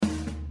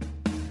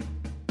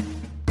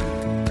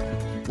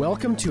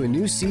Welcome to a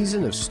new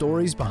season of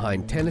Stories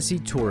Behind Tennessee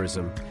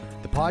Tourism,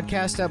 the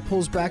podcast that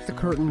pulls back the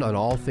curtain on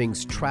all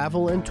things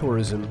travel and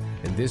tourism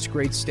in this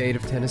great state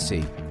of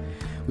Tennessee.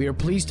 We are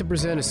pleased to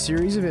present a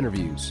series of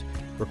interviews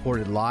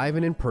recorded live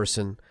and in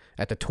person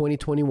at the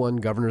 2021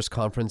 Governor's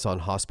Conference on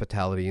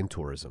Hospitality and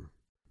Tourism.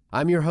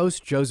 I'm your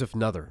host, Joseph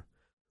Nuther.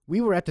 We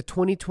were at the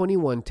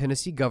 2021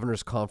 Tennessee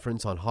Governor's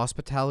Conference on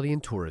Hospitality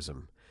and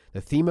Tourism.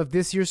 The theme of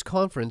this year's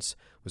conference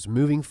was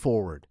Moving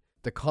Forward.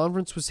 The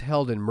conference was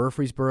held in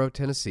Murfreesboro,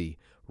 Tennessee,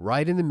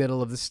 right in the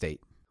middle of the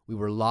state. We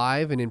were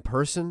live and in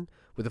person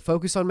with a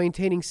focus on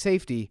maintaining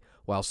safety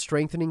while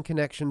strengthening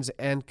connections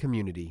and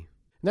community.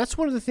 And that's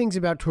one of the things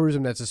about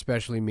tourism that's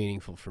especially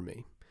meaningful for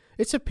me.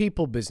 It's a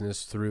people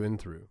business through and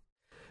through.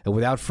 And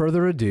without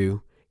further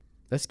ado,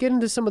 let's get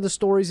into some of the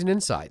stories and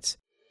insights.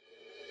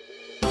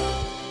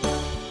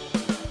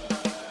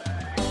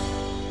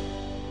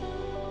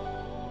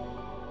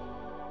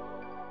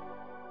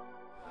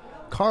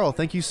 Carl,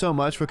 thank you so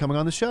much for coming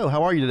on the show.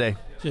 How are you today?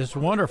 Just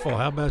wonderful.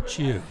 How about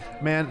you?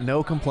 Man,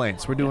 no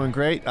complaints. We're doing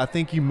great. I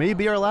think you may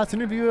be our last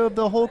interview of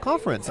the whole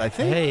conference, I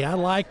think. Hey, I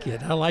like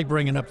it. I like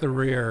bringing up the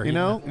rear. You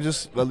know,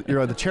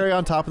 you're the cherry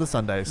on top of the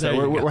sundae,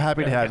 so we're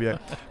happy to have you.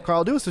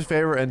 Carl, do us a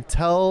favor and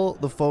tell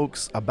the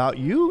folks about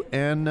you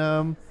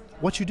and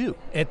what you do.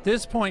 At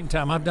this point in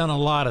time, I've done a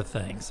lot of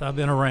things. I've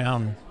been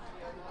around,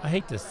 I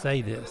hate to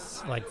say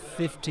this, like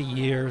 50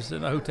 years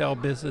in the hotel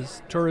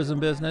business, tourism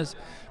business,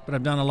 but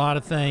I've done a lot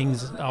of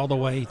things all the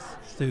way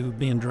through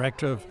being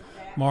director of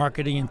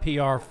marketing and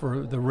PR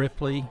for the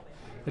Ripley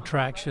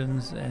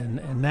attractions,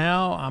 and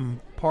now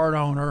I'm part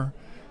owner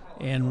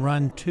and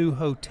run two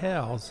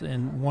hotels,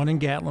 and one in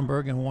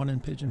Gatlinburg and one in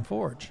Pigeon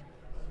Forge.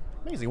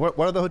 Amazing. What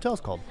are the hotels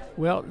called?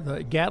 Well,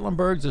 the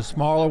Gatlinburg's a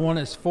smaller one.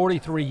 It's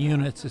 43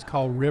 units. It's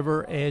called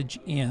River Edge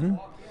Inn.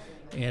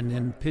 And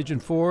in Pigeon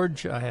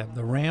Forge, I have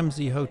the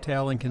Ramsey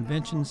Hotel and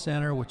Convention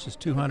Center, which is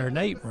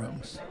 208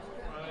 rooms.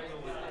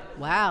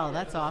 Wow,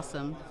 that's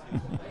awesome.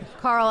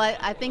 Carl,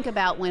 I think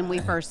about when we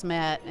first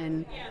met,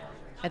 and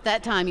at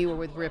that time you were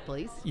with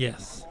Ripley's.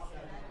 Yes.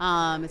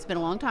 It's been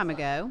a long time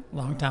ago.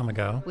 Long time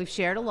ago. We've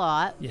shared a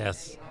lot.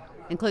 Yes.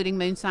 Including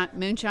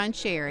moonshine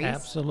sherries.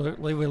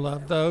 Absolutely, we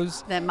love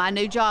those. That my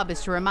new job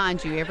is to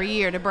remind you every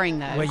year to bring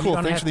those. Well, cool.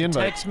 You're Thanks for the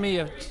invite. Text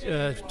me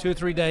 2 or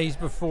 3 days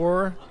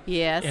before.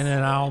 Yes. And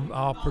then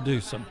I'll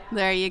produce them.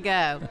 There you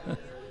go.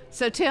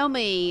 So tell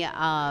me,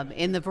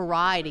 in the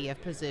variety of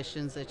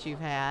positions that you've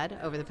had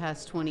over the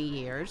past 20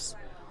 years,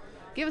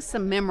 give us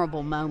some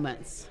memorable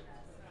moments,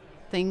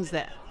 things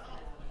that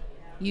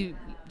you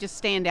just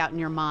stand out in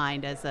your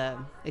mind as a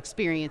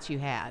experience you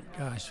had.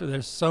 Gosh, so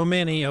there's so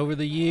many over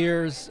the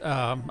years.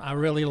 I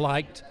really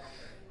liked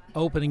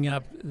opening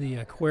up the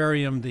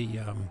aquarium.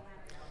 The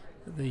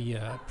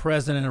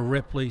president of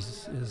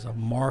Ripley's is a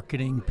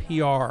marketing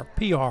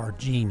PR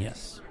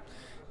genius.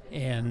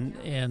 And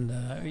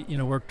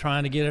we're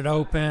trying to get it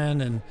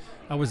open, and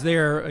I was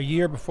there a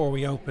year before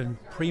we opened,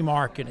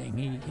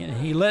 pre-marketing.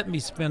 He let me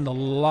spend a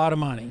lot of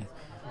money,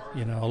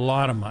 a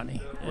lot of money.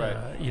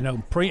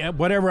 Right.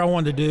 Whatever I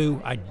wanted to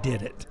do, I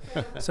did it.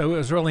 So it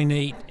was really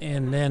neat.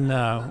 And then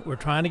we're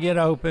trying to get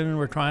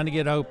open,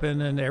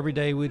 and every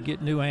day we'd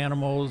get new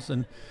animals,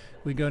 and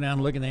we'd go down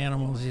and look at the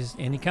animals.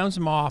 And he comes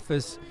to my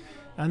office.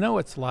 I know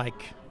it's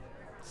like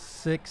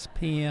 6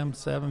 p.m.,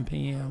 7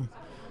 p.m.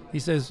 He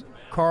says,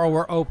 "Carl,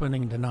 we're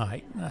opening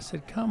tonight." And I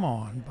said, "Come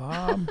on,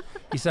 Bob."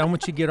 He said, "I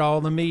want you to get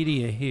all the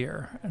media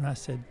here." And I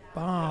said,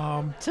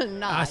 "Bob."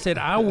 Tonight. I said,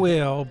 "I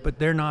will, but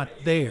they're not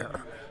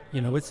there.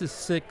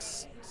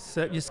 It's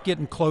just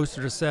getting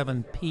closer to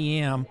 7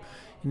 p.m.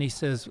 And he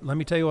says, "Let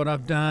me tell you what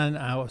I've done.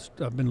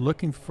 I've been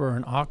looking for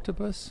an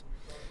octopus,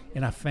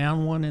 and I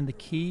found one in the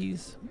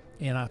Keys,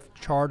 and I've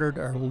chartered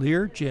a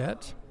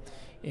Learjet,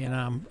 and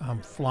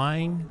I'm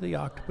flying the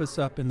octopus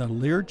up in the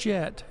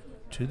Learjet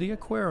to the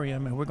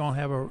aquarium, and we're going to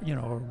have a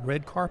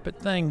red carpet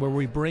thing where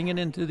we bring it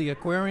into the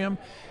aquarium,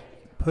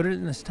 put it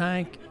in this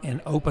tank, and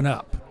open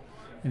up."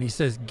 And he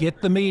says,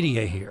 "Get the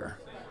media here."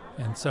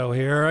 And so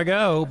here I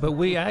go. But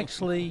we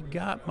actually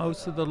got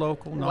most of the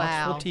local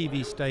Knoxville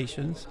TV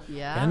stations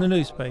and the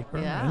newspaper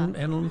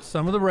and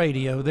some of the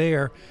radio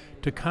there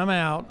to come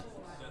out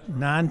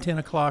 9, 10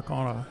 o'clock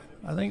on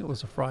I think it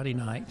was a Friday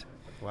night,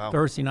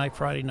 Thursday night,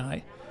 Friday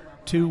night,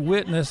 to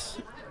witness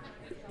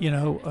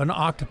an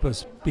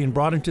octopus being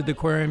brought into the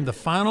aquarium, the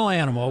final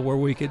animal where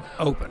we could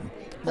open.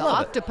 The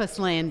octopus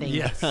landing.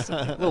 Yes.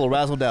 A little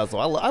razzle-dazzle.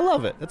 I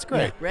love it. That's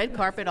great. Yeah. Red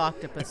carpet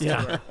octopus tour.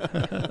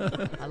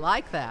 Yeah. I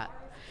like that.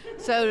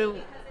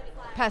 So,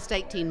 past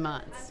 18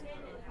 months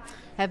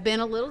have been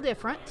a little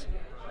different.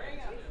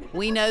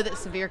 We know that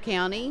Sevier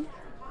County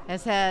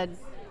has had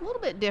a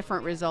little bit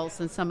different results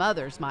than some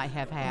others might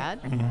have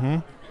had. Mm-hmm.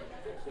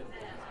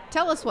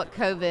 Tell us what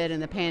COVID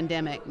and the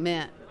pandemic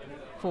meant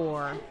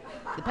for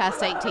the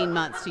past 18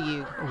 months to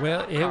you.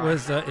 Well, it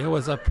was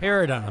a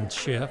paradigm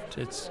shift.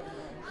 It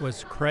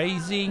was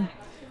crazy,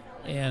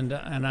 and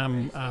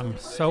I'm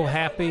so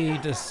happy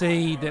to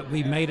see that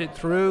we made it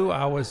through.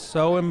 I was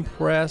so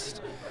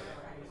impressed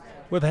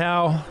with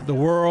how the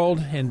world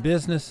and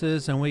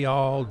businesses, and we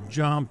all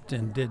jumped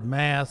and did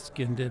masks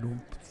and did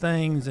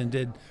things and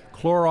did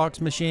Clorox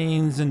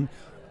machines and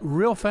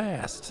real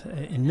fast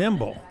and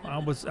nimble. I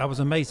was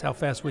amazed how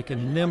fast we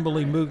can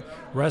nimbly move.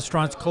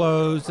 Restaurants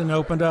closed and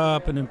opened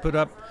up and then put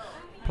up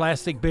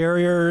plastic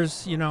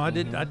barriers. I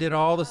did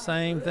all the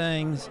same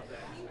things,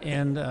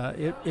 and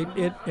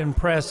it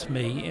impressed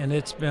me. And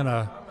it's been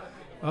a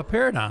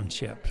paradigm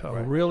shift, a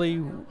really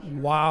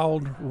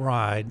wild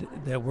ride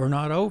that we're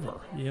not over.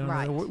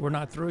 Right. We're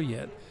not through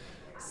yet.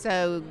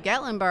 So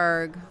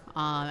Gatlinburg,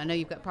 I know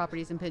you've got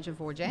properties in Pigeon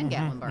Forge and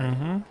Gatlinburg.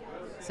 Mm-hmm.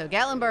 So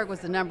Gatlinburg was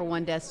the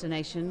 #1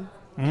 destination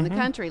in the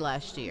country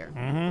last year.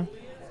 Mm-hmm.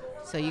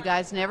 So you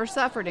guys never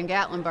suffered in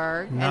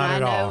Gatlinburg. Not and I at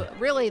know all.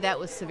 really that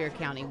was Sevier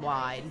County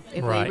wide.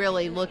 If Right. we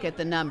really look at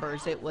the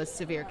numbers, it was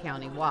Sevier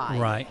County wide.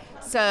 Right.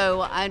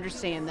 So I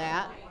understand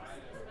that.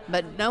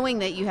 But knowing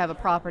that you have a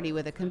property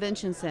with a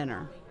convention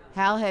center,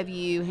 how have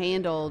you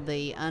handled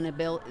the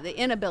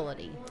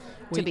inability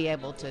to be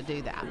able to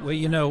do that?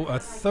 Well, a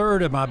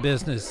third of my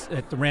business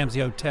at the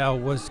Ramsey Hotel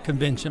was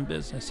convention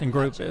business and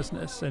group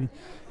business, and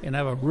I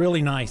have a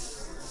really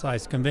nice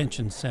sized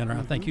convention center.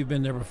 I think you've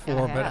been there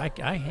before, but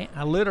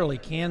I literally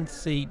can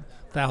seat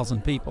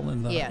 1,000 people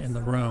in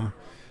the room,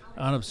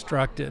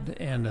 unobstructed,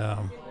 and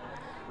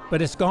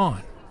but it's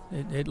gone.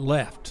 It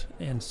left,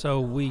 and so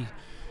we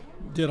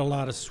did a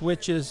lot of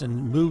switches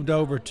and moved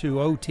over to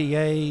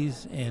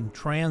OTAs and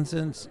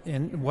transits.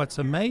 And what's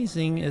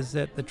amazing is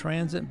that the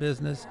transit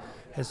business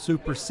has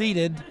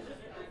superseded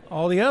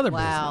all the other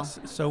business.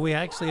 So we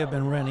actually have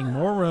been renting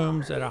more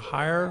rooms at a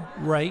higher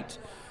rate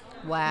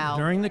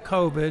during the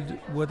COVID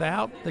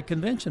without the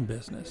convention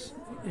business.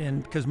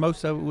 And because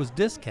most of it was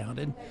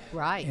discounted.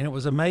 Right. And it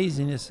was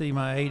amazing to see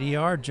my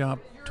ADR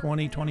jump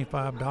 $20,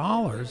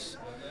 $25,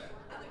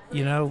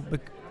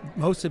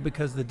 mostly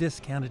because the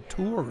discounted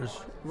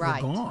tours were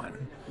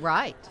gone.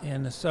 Right.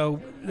 And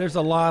so it's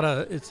a lot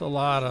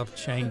of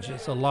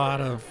changes,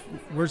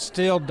 we're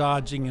still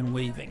dodging and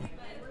weaving.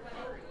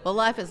 Well,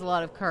 life is a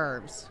lot of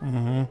curves.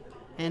 Mm-hmm.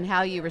 And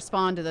how you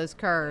respond to those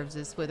curves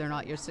is whether or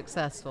not you're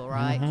successful,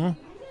 right? Mm-hmm.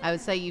 I would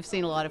say you've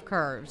seen a lot of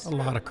curves. A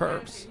lot of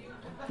curves,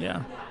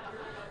 yeah.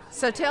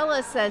 So tell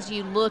us, as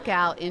you look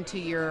out into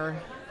your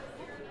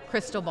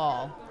crystal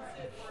ball,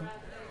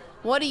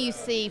 what do you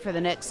see for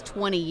the next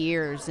 20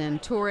 years in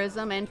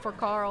tourism and for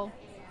Carl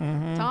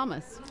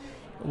Thomas?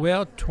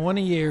 Well,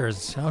 20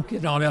 years. I'm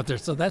getting on out there,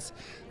 so that's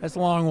a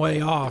long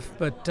way off.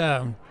 But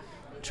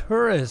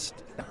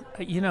tourist,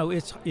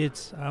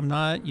 I'm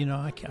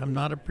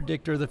not a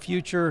predictor of the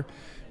future.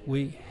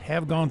 We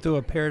have gone through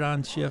a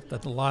paradigm shift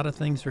that a lot of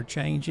things are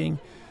changing.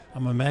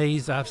 I'm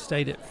amazed. I've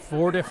stayed at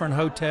 4 different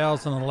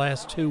hotels in the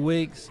last 2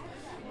 weeks,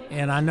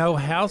 and I know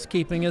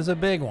housekeeping is a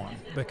big one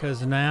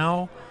because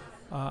now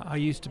I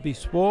used to be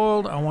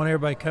spoiled. I want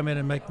everybody to come in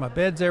and make my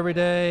beds every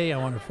day. I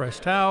want fresh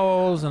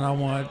towels, and I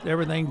want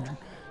everything,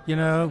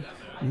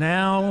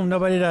 Now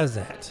nobody does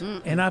that,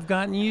 and I've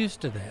gotten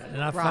used to that,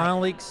 and I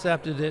finally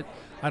accepted it.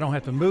 I don't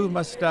have to move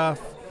my stuff.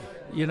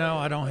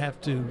 I don't have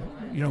to,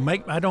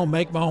 I don't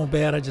make my own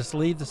bed. I just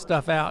leave the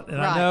stuff out,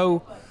 and I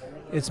know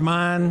it's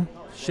mine.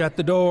 Shut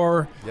the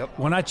door. Yep.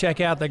 When I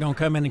check out, they're going to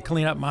come in and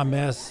clean up my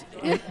mess,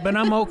 but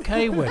I'm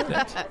okay with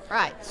it.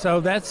 Right. So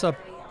that's a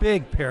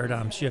big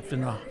paradigm shift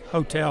in the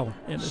hotel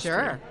industry.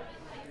 Sure.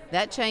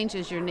 That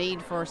changes your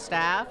need for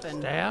staff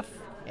and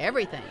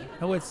everything.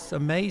 Oh, it's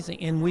amazing,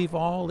 and we've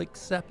all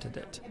accepted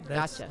it.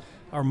 Gotcha.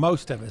 Or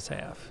most of us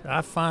have.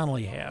 I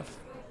finally have.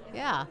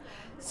 Yeah.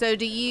 So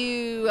do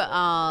you,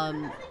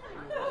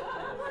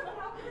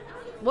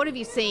 what have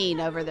you seen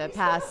over the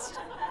past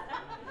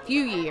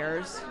few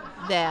years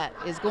that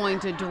is going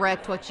to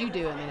direct what you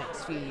do in the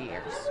next few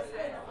years?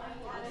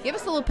 Give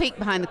us a little peek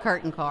behind the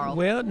curtain, Carl.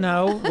 Well,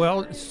 no.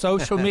 Well,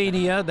 social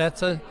media,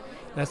 that's a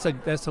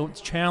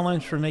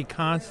challenge for me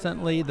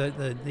constantly.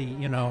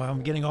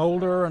 I'm getting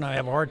older and I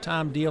have a hard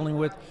time dealing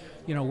with,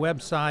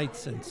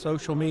 websites and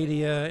social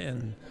media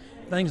and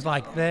things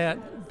like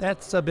that.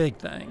 That's a big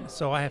thing.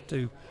 So I have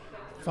to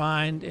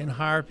find and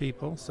hire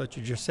people such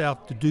as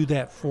yourself to do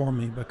that for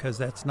me because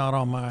that's not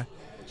on my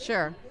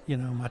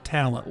my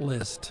talent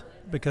list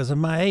because of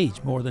my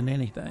age more than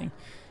anything.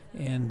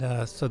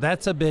 And so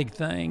that's a big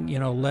thing,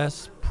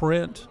 less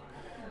print,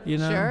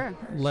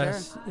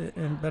 less. Sure.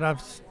 But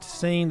I've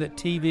seen that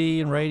TV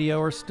and radio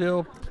are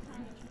still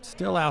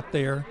out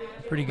there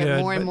pretty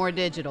good. More and more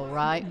digital,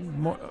 right?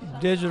 More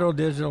digital.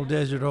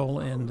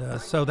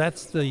 And so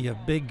that's the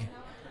big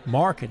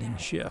marketing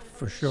shift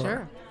for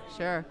sure.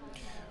 Sure.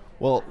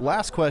 Well,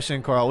 last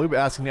question, Carl. We've been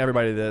asking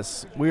everybody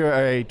this. We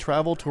are a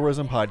travel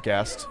tourism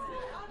podcast.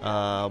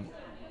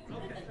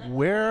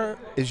 Where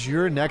is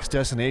your next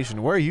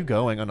destination? Where are you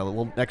going on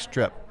a next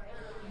trip?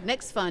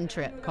 Next fun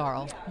trip,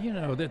 Carl.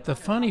 The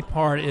funny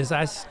part is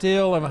I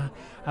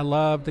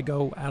love to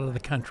go out of the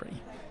country.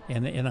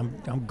 And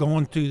I'm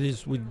going through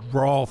these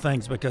withdrawal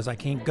things because I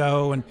can't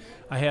go. And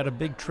I had a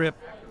big trip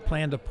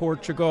planned to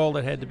Portugal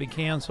that had to be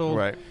canceled.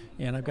 Right.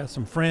 And I've got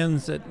some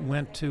friends that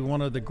went to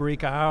one of the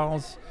Greek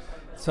Isles.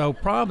 So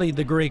probably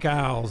the Greek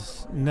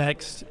Isles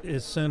next,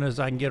 as soon as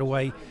I can get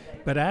away.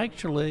 But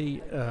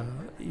actually,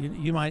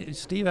 you might,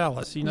 Steve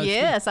Ellis, you know.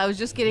 Yes, Steve? I was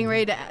just getting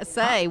ready to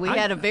say we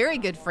had a very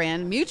good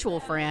friend, mutual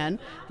friend,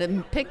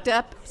 that picked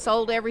up,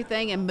 sold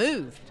everything, and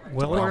moved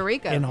to Puerto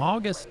Rico. In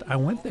August, I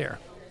went there.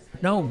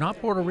 No, not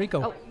Puerto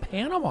Rico. Oh.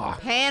 Panama.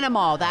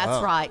 Panama,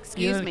 that's right.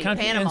 Excuse me,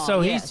 Panama. And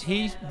so yes.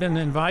 he's been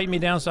inviting me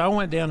down. So I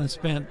went down and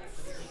spent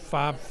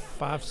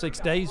 6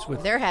 days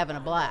with. They're having a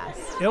blast.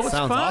 It was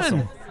Sounds fun.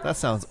 awesome. That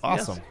sounds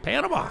awesome. Yes,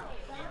 Panama.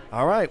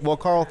 All right. Well,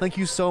 Carl, thank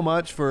you so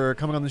much for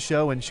coming on the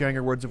show and sharing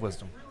your words of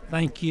wisdom.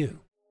 Thank you.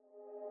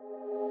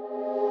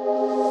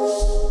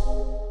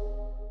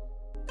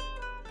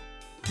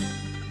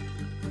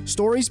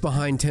 Stories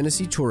Behind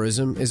Tennessee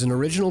Tourism is an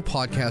original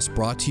podcast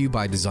brought to you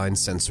by Design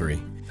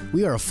Sensory.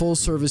 We are a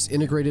full-service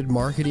integrated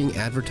marketing,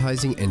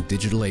 advertising, and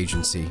digital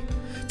agency.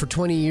 For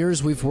 20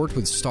 years, we've worked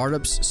with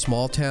startups,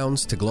 small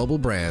towns, to global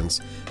brands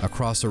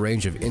across a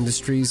range of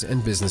industries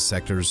and business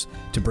sectors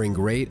to bring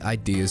great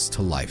ideas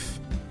to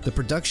life. The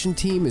production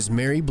team is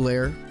Mary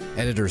Blair,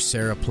 editor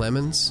Sarah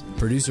Plemons,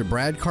 producer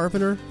Brad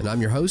Carpenter, and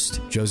I'm your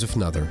host, Joseph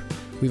Nuther.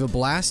 We have a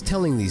blast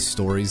telling these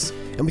stories,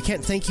 and we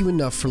can't thank you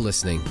enough for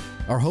listening.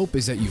 Our hope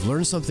is that you've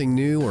learned something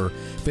new or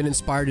been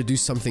inspired to do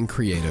something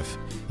creative.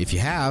 If you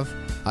have,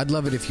 I'd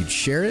love it if you'd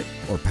share it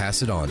or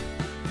pass it on.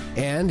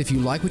 And if you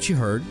like what you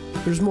heard,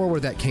 there's more where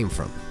that came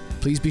from.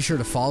 Please be sure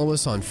to follow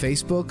us on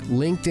Facebook,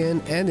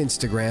 LinkedIn, and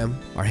Instagram.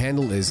 Our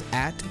handle is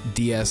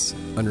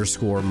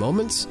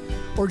 @DS_moments,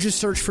 or just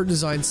search for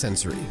Design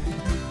Sensory.